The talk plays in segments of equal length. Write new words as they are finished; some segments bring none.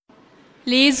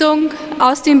Lesung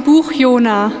aus dem Buch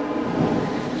Jona.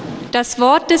 Das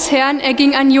Wort des Herrn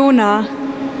erging an Jona.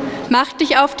 Mach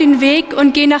dich auf den Weg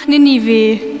und geh nach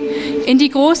Ninive, in die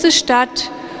große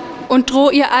Stadt, und droh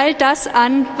ihr all das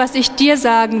an, was ich dir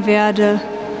sagen werde.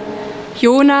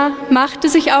 Jona machte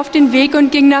sich auf den Weg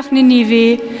und ging nach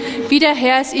Ninive, wie der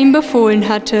Herr es ihm befohlen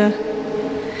hatte.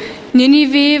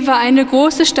 Ninive war eine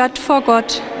große Stadt vor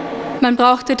Gott. Man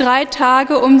brauchte 3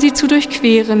 Tage, um sie zu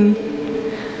durchqueren.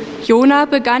 Jona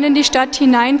begann in die Stadt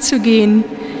hineinzugehen.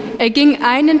 Er ging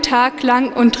 1 Tag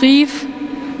lang und rief: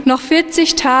 Noch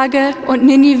 40 Tage und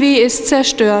Ninive ist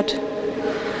zerstört.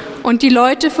 Und die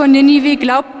Leute von Ninive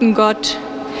glaubten Gott.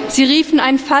 Sie riefen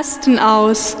ein Fasten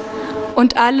aus,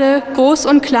 und alle, groß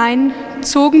und klein,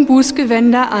 zogen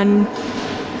Bußgewänder an.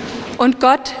 Und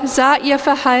Gott sah ihr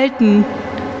Verhalten.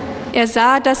 Er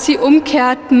sah, dass sie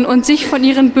umkehrten und sich von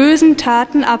ihren bösen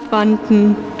Taten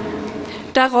abwandten.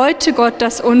 Da reute Gott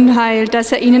das Unheil,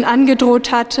 das er ihnen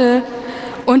angedroht hatte,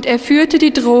 und er führte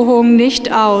die Drohung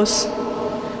nicht aus.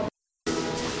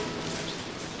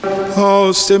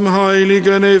 Aus dem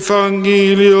heiligen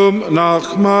Evangelium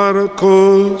nach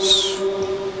Markus.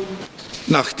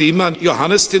 Nachdem man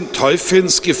Johannes den Täufer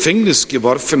ins Gefängnis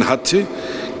geworfen hatte,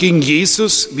 ging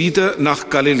Jesus wieder nach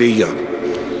Galiläa.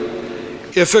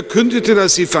 Er verkündete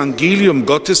das Evangelium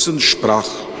Gottes und sprach: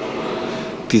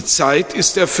 Die Zeit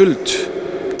ist erfüllt,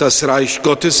 das Reich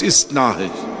Gottes ist nahe.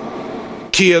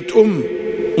 Kehrt um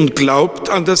und glaubt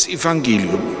an das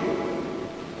Evangelium.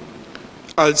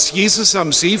 Als Jesus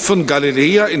am See von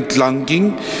Galiläa entlang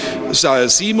ging, sah er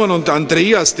Simon und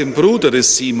Andreas, den Bruder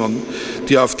des Simon,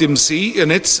 die auf dem See ihr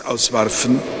Netz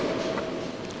auswarfen.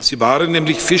 Sie waren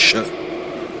nämlich Fischer.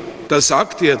 Da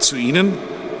sagte er zu ihnen: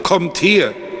 Kommt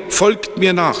her, folgt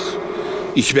mir nach,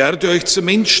 ich werde euch zu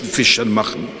Menschenfischern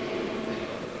machen.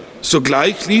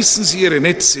 Sogleich ließen sie ihre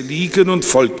Netze liegen und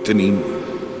folgten ihm.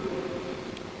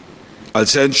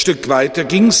 Als er ein Stück weiter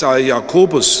ging, sah er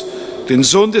Jakobus, den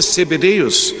Sohn des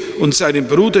Zebedäus, und seinen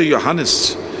Bruder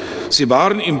Johannes. Sie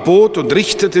waren im Boot und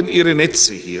richteten ihre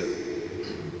Netze her.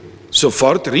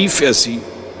 Sofort rief er sie,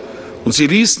 und sie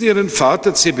ließen ihren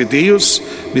Vater Zebedäus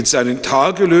mit seinen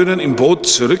Tagelöhnern im Boot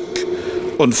zurück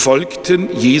und folgten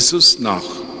Jesus nach.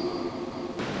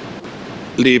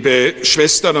 Liebe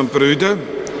Schwestern und Brüder,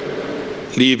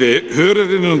 liebe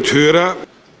Hörerinnen und Hörer,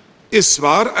 es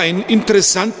war ein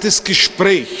interessantes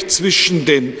Gespräch zwischen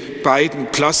den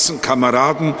beiden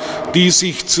Klassenkameraden, die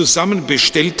sich zusammen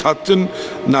bestellt hatten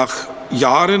nach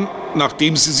Jahren,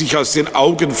 nachdem sie sich aus den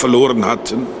Augen verloren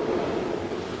hatten.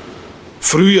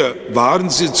 Früher waren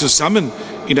sie zusammen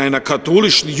in einer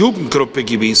katholischen Jugendgruppe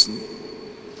gewesen.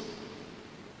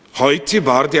 Heute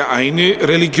war der eine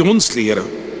Religionslehrer,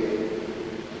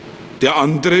 der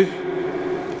andere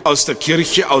aus der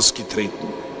Kirche ausgetreten.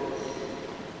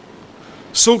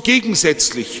 So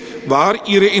gegensätzlich war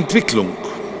ihre Entwicklung.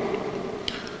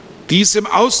 Diesem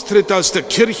Austritt aus der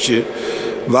Kirche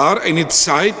war eine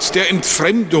Zeit der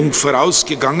Entfremdung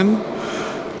vorausgegangen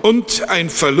und ein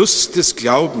Verlust des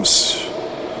Glaubens.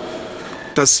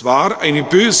 Das war eine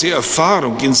böse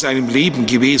Erfahrung in seinem Leben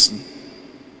gewesen.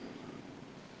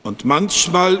 Und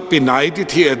manchmal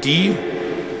beneidete er die,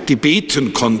 die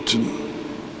beten konnten,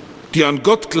 die an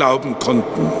Gott glauben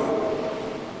konnten.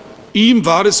 Ihm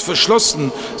war es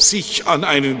verschlossen, sich an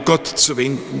einen Gott zu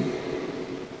wenden.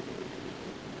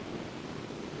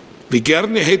 Wie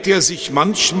gerne hätte er sich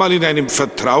manchmal in einem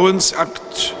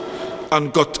Vertrauensakt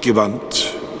an Gott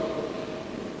gewandt.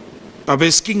 Aber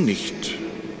es ging nicht.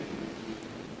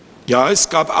 Ja, es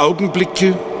gab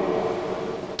Augenblicke,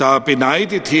 da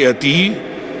beneidete er die,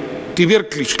 die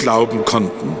wirklich glauben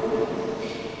konnten.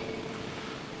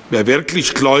 Wer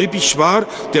wirklich gläubig war,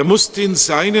 der musste in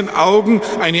seinen Augen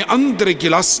eine andere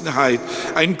Gelassenheit,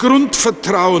 ein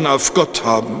Grundvertrauen auf Gott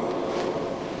haben.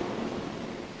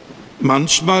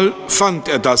 Manchmal fand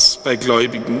er das bei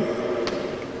Gläubigen.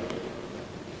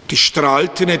 Die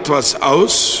strahlten etwas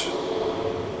aus,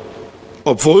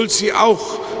 obwohl sie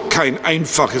auch kein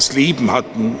einfaches Leben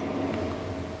hatten.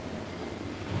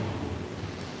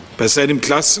 Bei seinem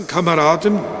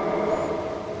Klassenkameraden,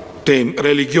 dem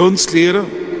Religionslehrer,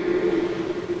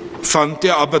 fand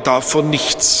er aber davon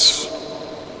nichts.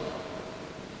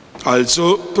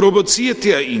 Also provozierte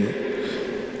er ihn,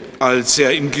 als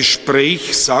er im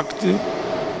Gespräch sagte: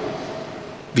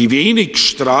 Wie wenig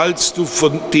strahlst du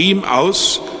von dem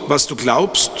aus, was du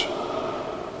glaubst?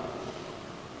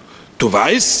 Du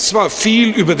weißt zwar viel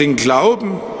über den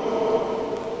Glauben,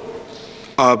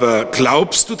 aber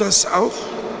glaubst du das auch?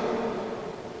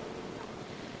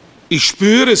 Ich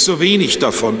spüre so wenig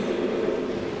davon.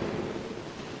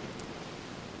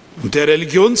 Und der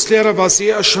Religionslehrer war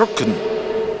sehr erschrocken.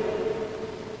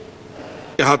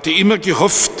 Er hatte immer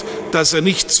gehofft, dass er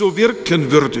nicht so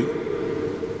wirken würde.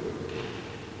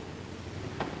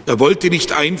 Er wollte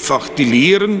nicht einfach die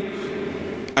Lehren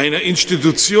einer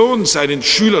Institution seinen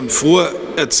Schülern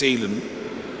vorerzählen.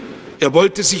 Er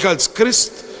wollte sich als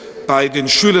Christ bei den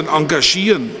Schülern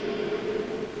engagieren.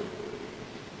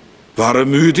 War er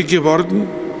müde geworden?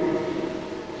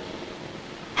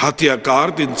 Hatte er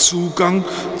gar den Zugang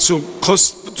zur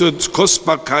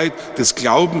Kostbarkeit des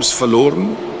Glaubens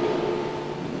verloren?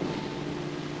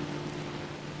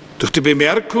 Durch die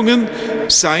Bemerkungen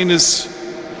seines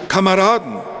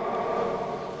Kameraden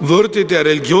wurde der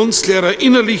Religionslehrer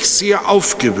innerlich sehr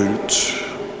aufgewühlt.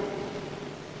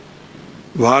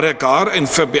 War er gar ein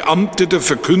verbeamteter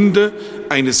Verkünder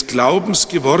eines Glaubens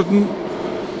geworden,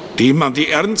 dem man die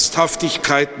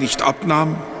Ernsthaftigkeit nicht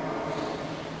abnahm?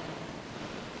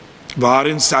 War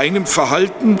in seinem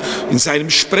Verhalten, in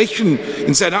seinem Sprechen,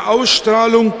 in seiner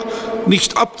Ausstrahlung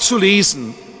nicht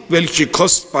abzulesen, welche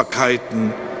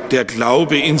Kostbarkeiten der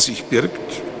Glaube in sich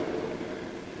birgt?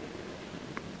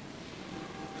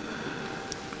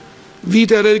 Wie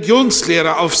der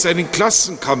Religionslehrer auf seinen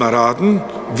Klassenkameraden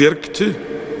wirkte,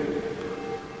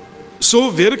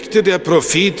 so wirkte der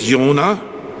Prophet Jona,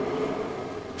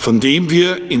 von dem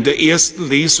wir in der ersten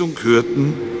Lesung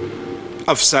hörten,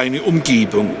 auf seine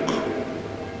Umgebung.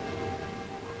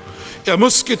 Er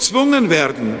muss gezwungen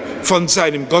werden, von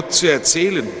seinem Gott zu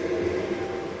erzählen.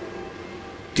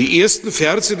 Die ersten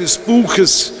Verse des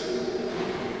Buches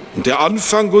und der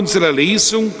Anfang unserer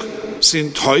Lesung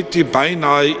sind heute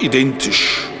beinahe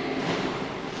identisch.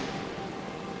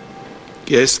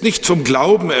 Er ist nicht vom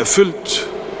Glauben erfüllt,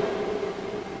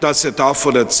 dass er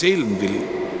davon erzählen will.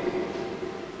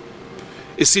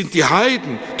 Es sind die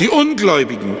Heiden, die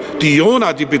Ungläubigen, die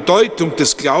Jona die Bedeutung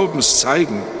des Glaubens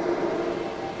zeigen.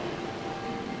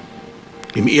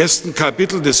 Im ersten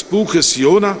Kapitel des Buches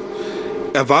Jona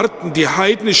erwarten die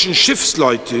heidnischen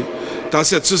Schiffsleute,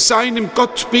 dass er zu seinem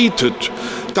Gott betet,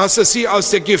 dass er sie aus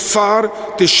der Gefahr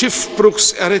des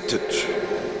Schiffbruchs errettet.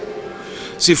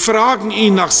 Sie fragen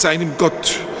ihn nach seinem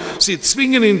Gott. Sie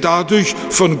zwingen ihn dadurch,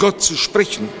 von Gott zu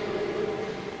sprechen.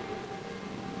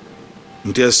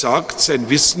 Und er sagt sein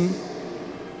Wissen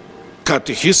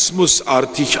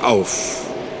katechismusartig auf.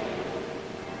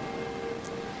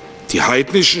 Die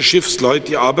heidnischen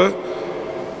Schiffsleute aber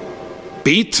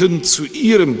beten zu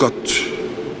ihrem Gott,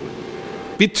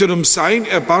 bitten um sein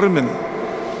Erbarmen,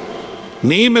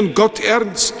 nehmen Gott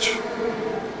ernst.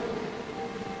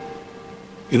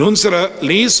 In unserer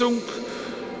Lesung,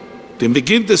 dem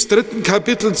Beginn des 3.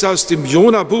 Kapitels aus dem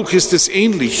Jona-Buch, ist es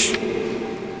ähnlich.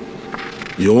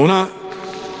 Jona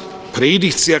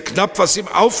predigt sehr knapp, was ihm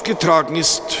aufgetragen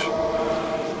ist.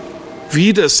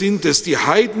 Wieder sind es die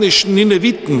heidnischen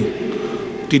Nineviten,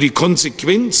 die die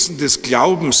Konsequenzen des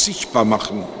Glaubens sichtbar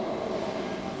machen.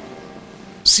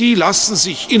 Sie lassen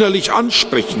sich innerlich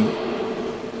ansprechen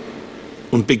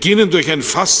und beginnen durch ein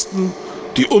Fasten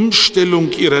die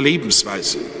Umstellung ihrer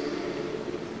Lebensweise.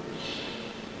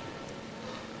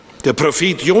 Der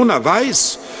Prophet Jona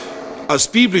weiß aus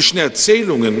biblischen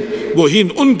Erzählungen,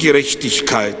 wohin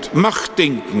Ungerechtigkeit,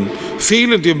 Machtdenken,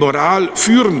 fehlende Moral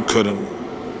führen können.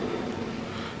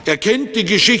 Er kennt die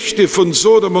Geschichte von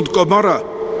Sodom und Gomorra.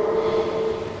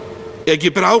 Er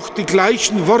gebraucht die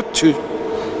gleichen Worte,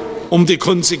 um die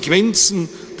Konsequenzen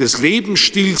des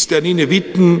Lebensstils der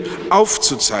Nineviten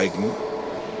aufzuzeigen.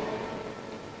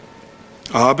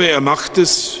 Aber er macht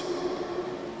es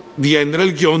wie ein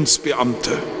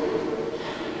Religionsbeamter.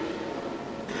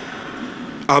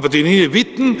 Aber die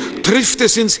Nineviten trifft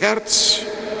es ins Herz.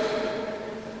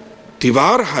 Die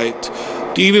Wahrheit,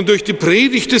 die ihnen durch die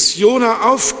Predigt des Jona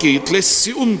aufgeht, lässt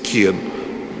sie umkehren.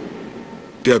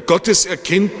 Der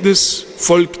Gotteserkenntnis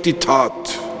folgt die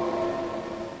Tat.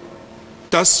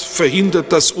 Das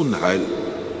verhindert das Unheil.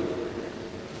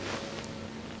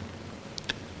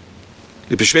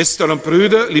 Liebe Schwestern und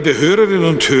Brüder, liebe Hörerinnen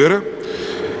und Hörer,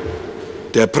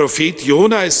 der Prophet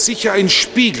Jona ist sicher ein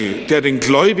Spiegel, der den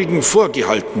Gläubigen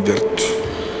vorgehalten wird.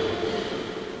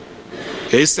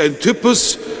 Er ist ein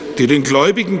Typus, der den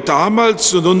Gläubigen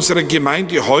damals und unserer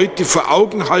Gemeinde heute vor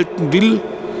Augen halten will,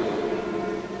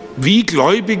 wie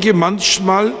Gläubige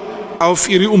manchmal auf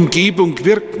ihre Umgebung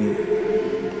wirken.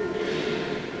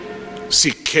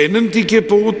 Sie kennen die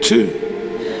Gebote,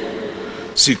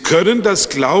 sie können das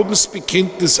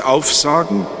Glaubensbekenntnis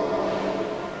aufsagen.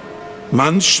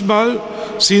 Manchmal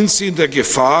sind sie in der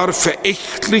Gefahr,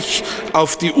 verächtlich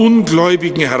auf die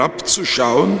Ungläubigen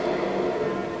herabzuschauen,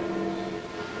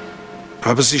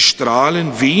 aber sie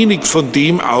strahlen wenig von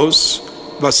dem aus,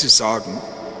 was sie sagen.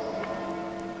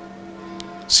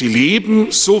 Sie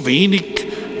leben so wenig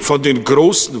von den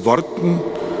großen Worten,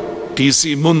 die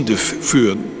sie im Munde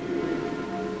führen.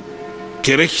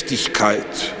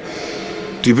 Gerechtigkeit,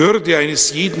 die Würde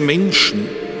eines jeden Menschen,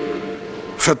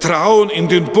 Vertrauen in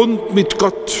den Bund mit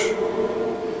Gott.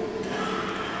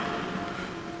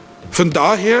 Von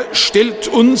daher stellt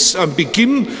uns am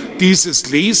Beginn dieses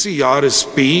Lesejahres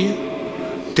B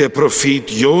der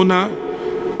Prophet Jona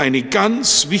eine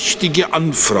ganz wichtige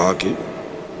Anfrage.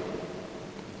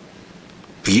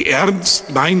 Wie ernst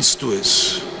meinst du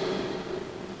es?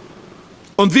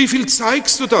 Und wie viel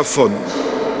zeigst du davon?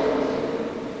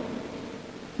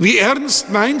 Wie ernst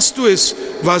meinst du es,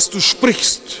 was du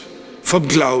sprichst vom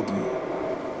Glauben?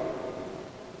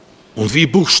 Und wie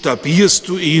buchstabierst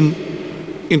du ihn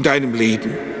in deinem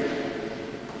Leben?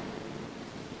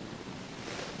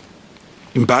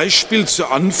 Im Beispiel zu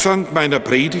Anfang meiner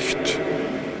Predigt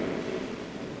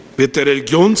wird der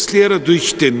Religionslehrer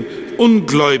durch den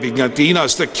Ungläubigen, den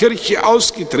aus der Kirche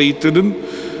ausgetretenen,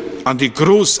 an die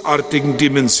großartigen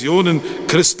Dimensionen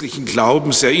christlichen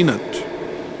Glaubens erinnert.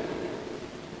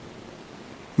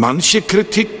 Manche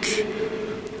Kritik,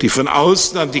 die von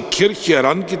außen an die Kirche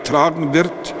herangetragen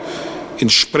wird,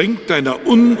 entspringt einer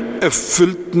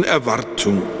unerfüllten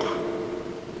Erwartung.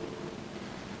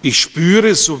 Ich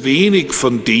spüre so wenig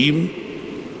von dem,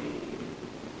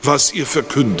 was ihr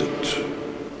verkündet.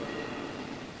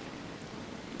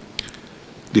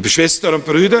 Liebe Schwestern und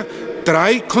Brüder,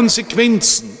 3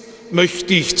 Konsequenzen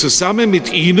möchte ich zusammen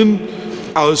mit Ihnen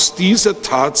aus dieser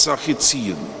Tatsache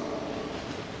ziehen.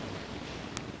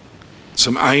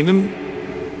 Zum einen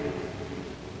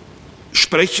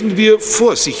sprechen wir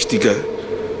vorsichtiger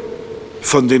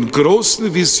von den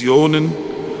großen Visionen,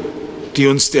 die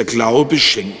uns der Glaube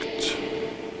schenkt.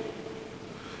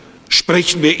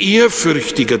 Sprechen wir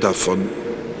ehrfürchtiger davon,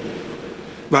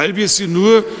 weil wir sie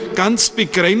nur ganz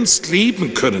begrenzt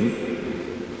leben können.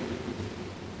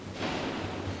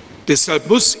 Deshalb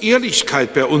muss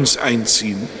Ehrlichkeit bei uns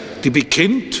einziehen, die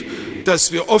bekennt,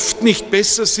 dass wir oft nicht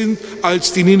besser sind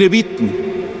als die Nineviten.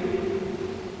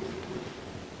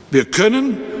 Wir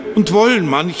können und wollen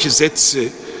manche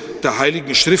Sätze der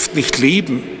Heiligen Schrift nicht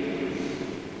leben.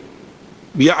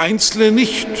 Wir Einzelne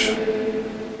nicht,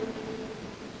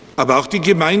 aber auch die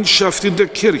Gemeinschaft in der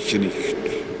Kirche nicht.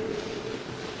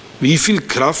 Wie viel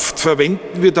Kraft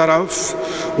verwenden wir darauf,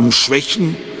 um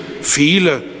Schwächen,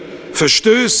 Fehler,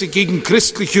 Verstöße gegen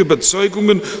christliche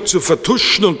Überzeugungen zu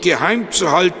vertuschen und geheim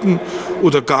zu halten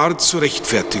oder gar zu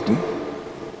rechtfertigen?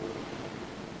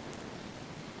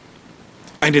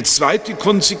 Eine zweite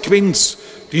Konsequenz,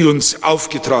 die uns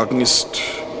aufgetragen ist: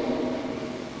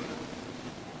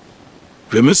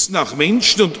 Wir müssen nach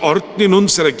Menschen und Orten in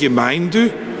unserer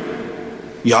Gemeinde,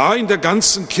 ja in der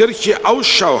ganzen Kirche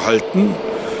Ausschau halten,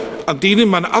 an denen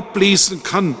man ablesen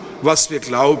kann, was wir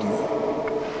glauben.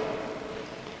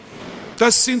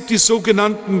 Das sind die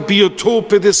sogenannten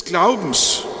Biotope des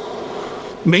Glaubens.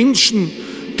 Menschen,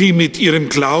 die mit ihrem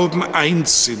Glauben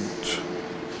eins sind,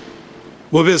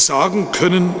 wo wir sagen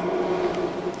können,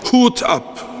 Hut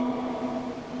ab.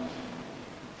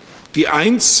 Die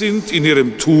eins sind in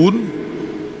ihrem Tun,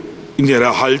 in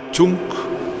ihrer Haltung,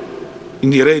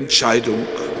 in ihrer Entscheidung.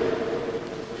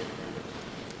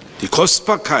 Die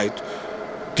Kostbarkeit,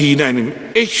 die in einem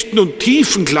echten und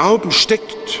tiefen Glauben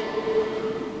steckt,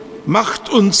 macht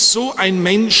uns so ein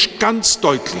Mensch ganz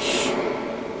deutlich.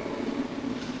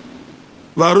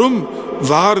 Warum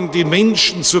waren die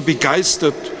Menschen so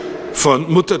begeistert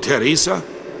von Mutter Teresa?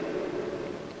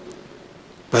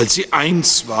 Weil sie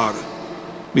eins war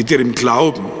mit ihrem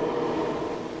Glauben.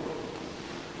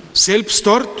 Selbst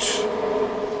dort,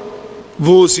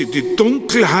 wo sie die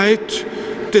Dunkelheit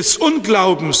des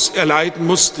Unglaubens erleiden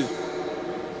musste,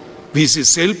 wie sie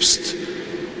selbst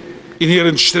in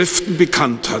ihren Schriften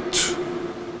bekannt hat,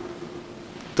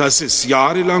 dass es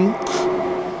jahrelang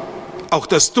auch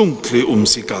das Dunkle um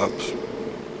sie gab.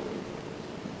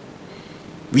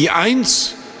 Wie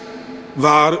eins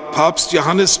war Papst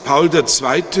Johannes Paul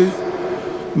II.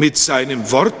 Mit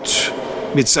seinem Wort,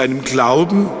 mit seinem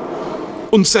Glauben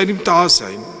und seinem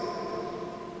Dasein.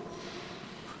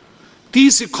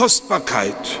 Diese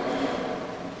Kostbarkeit,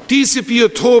 diese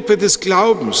Biotope des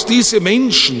Glaubens, diese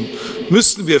Menschen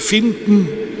müssen wir finden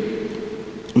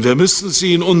und wir müssen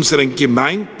sie in unseren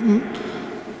Gemeinden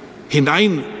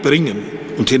hineinbringen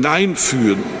und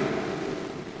hineinführen.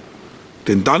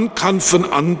 Denn dann kann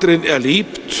von anderen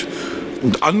erlebt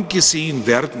und angesehen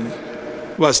werden,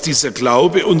 was dieser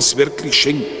Glaube uns wirklich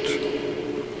schenkt.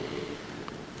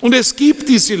 Und es gibt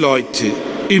diese Leute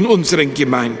in unseren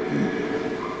Gemeinden.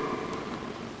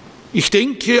 Ich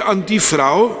denke an die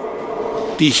Frau,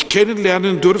 die ich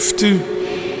kennenlernen durfte,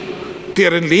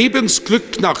 deren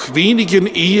Lebensglück nach wenigen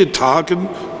Ehetagen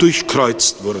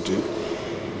durchkreuzt wurde.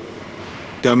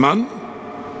 Der Mann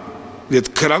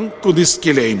wird krank und ist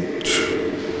gelähmt.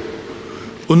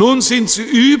 Und nun sind sie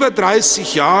über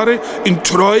 30 Jahre in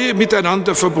Treue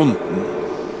miteinander verbunden.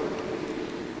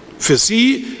 Für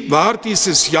sie war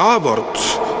dieses Ja-Wort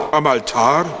am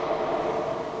Altar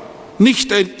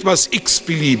nicht etwas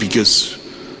x-beliebiges,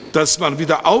 das man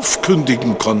wieder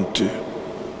aufkündigen konnte.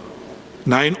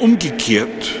 Nein,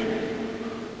 umgekehrt.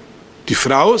 Die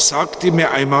Frau sagte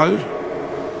mir einmal,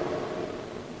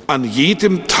 an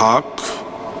jedem Tag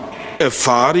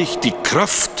erfahre ich die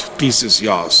Kraft dieses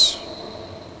Ja's.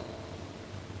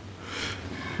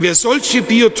 Wer solche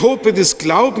Biotope des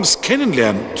Glaubens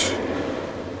kennenlernt,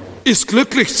 ist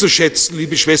glücklich zu schätzen,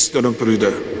 liebe Schwestern und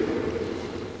Brüder.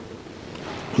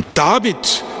 Und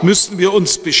damit müssen wir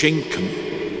uns beschenken,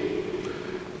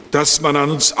 dass man an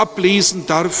uns ablesen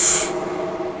darf,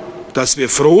 dass wir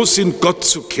froh sind, Gott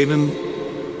zu kennen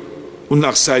und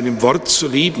nach seinem Wort zu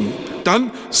leben. Dann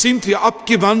sind wir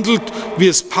abgewandelt, wie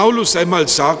es Paulus einmal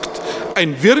sagt,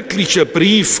 ein wirklicher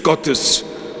Brief Gottes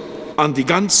an die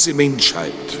ganze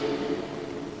Menschheit.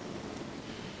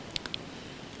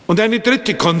 Und eine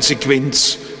dritte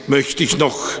Konsequenz möchte ich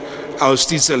noch aus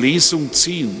dieser Lesung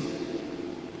ziehen.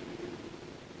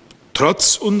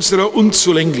 Trotz unserer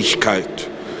Unzulänglichkeit,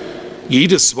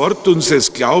 jedes Wort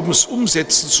unseres Glaubens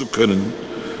umsetzen zu können,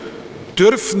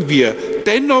 dürfen wir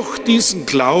dennoch diesen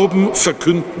Glauben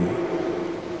verkünden.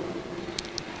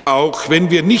 Auch wenn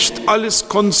wir nicht alles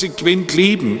konsequent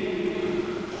leben,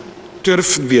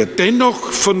 dürfen wir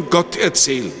dennoch von Gott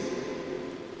erzählen.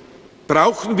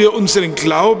 Brauchen wir unseren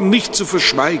Glauben nicht zu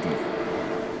verschweigen.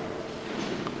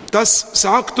 Das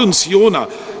sagt uns Jona,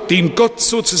 den Gott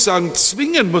sozusagen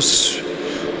zwingen muss,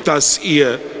 dass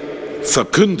er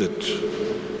verkündet.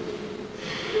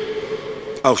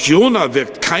 Auch Jona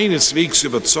wirkt keineswegs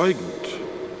überzeugend.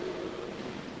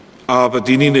 Aber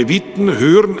die Nineviten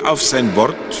hören auf sein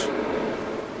Wort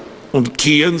und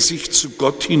kehren sich zu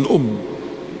Gott hin um.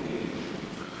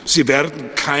 Sie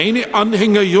werden keine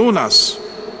Anhänger Jonas,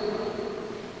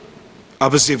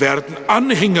 aber sie werden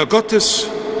Anhänger Gottes.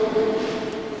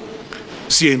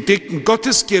 Sie entdecken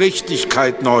Gottes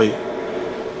Gerechtigkeit neu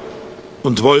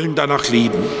und wollen danach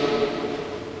leben.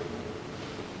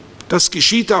 Das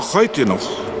geschieht auch heute noch,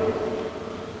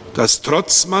 dass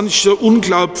trotz mancher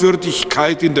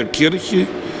Unglaubwürdigkeit in der Kirche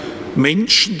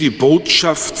Menschen die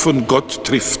Botschaft von Gott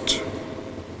trifft.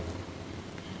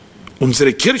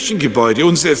 Unsere Kirchengebäude,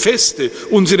 unsere Feste,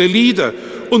 unsere Lieder,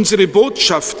 unsere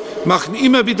Botschaft machen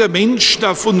immer wieder Menschen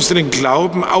auf unseren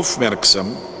Glauben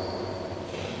aufmerksam.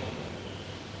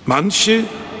 Manche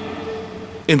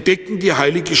entdecken die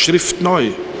Heilige Schrift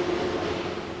neu,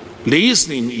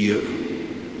 lesen in ihr,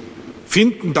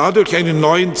 finden dadurch einen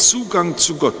neuen Zugang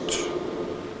zu Gott.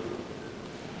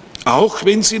 Auch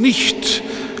wenn sie nicht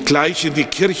gleich in die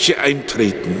Kirche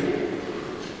eintreten,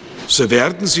 so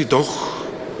werden sie doch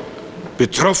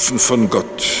betroffen von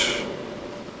Gott.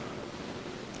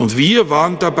 Und wir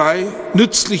waren dabei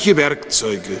nützliche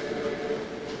Werkzeuge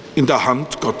in der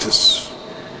Hand Gottes.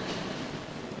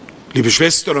 Liebe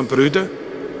Schwestern und Brüder,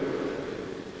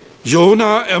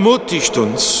 Jona ermutigt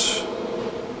uns.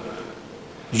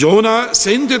 Jona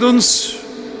sendet uns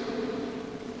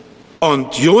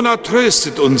und Jona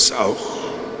tröstet uns auch.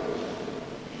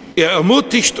 Er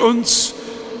ermutigt uns,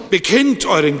 bekennt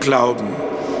euren Glauben.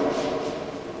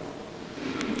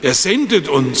 Er sendet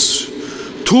uns,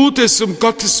 tut es um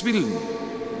Gottes Willen.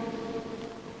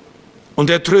 Und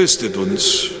er tröstet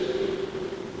uns,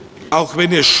 auch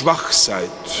wenn ihr schwach seid,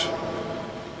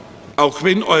 auch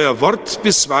wenn euer Wort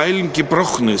bisweilen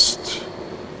gebrochen ist.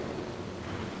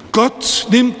 Gott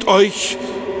nimmt euch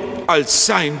als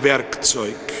sein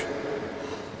Werkzeug.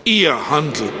 Ihr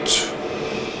handelt.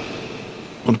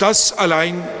 Und das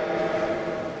allein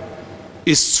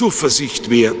ist Zuversicht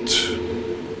wert.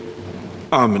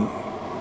 Amen.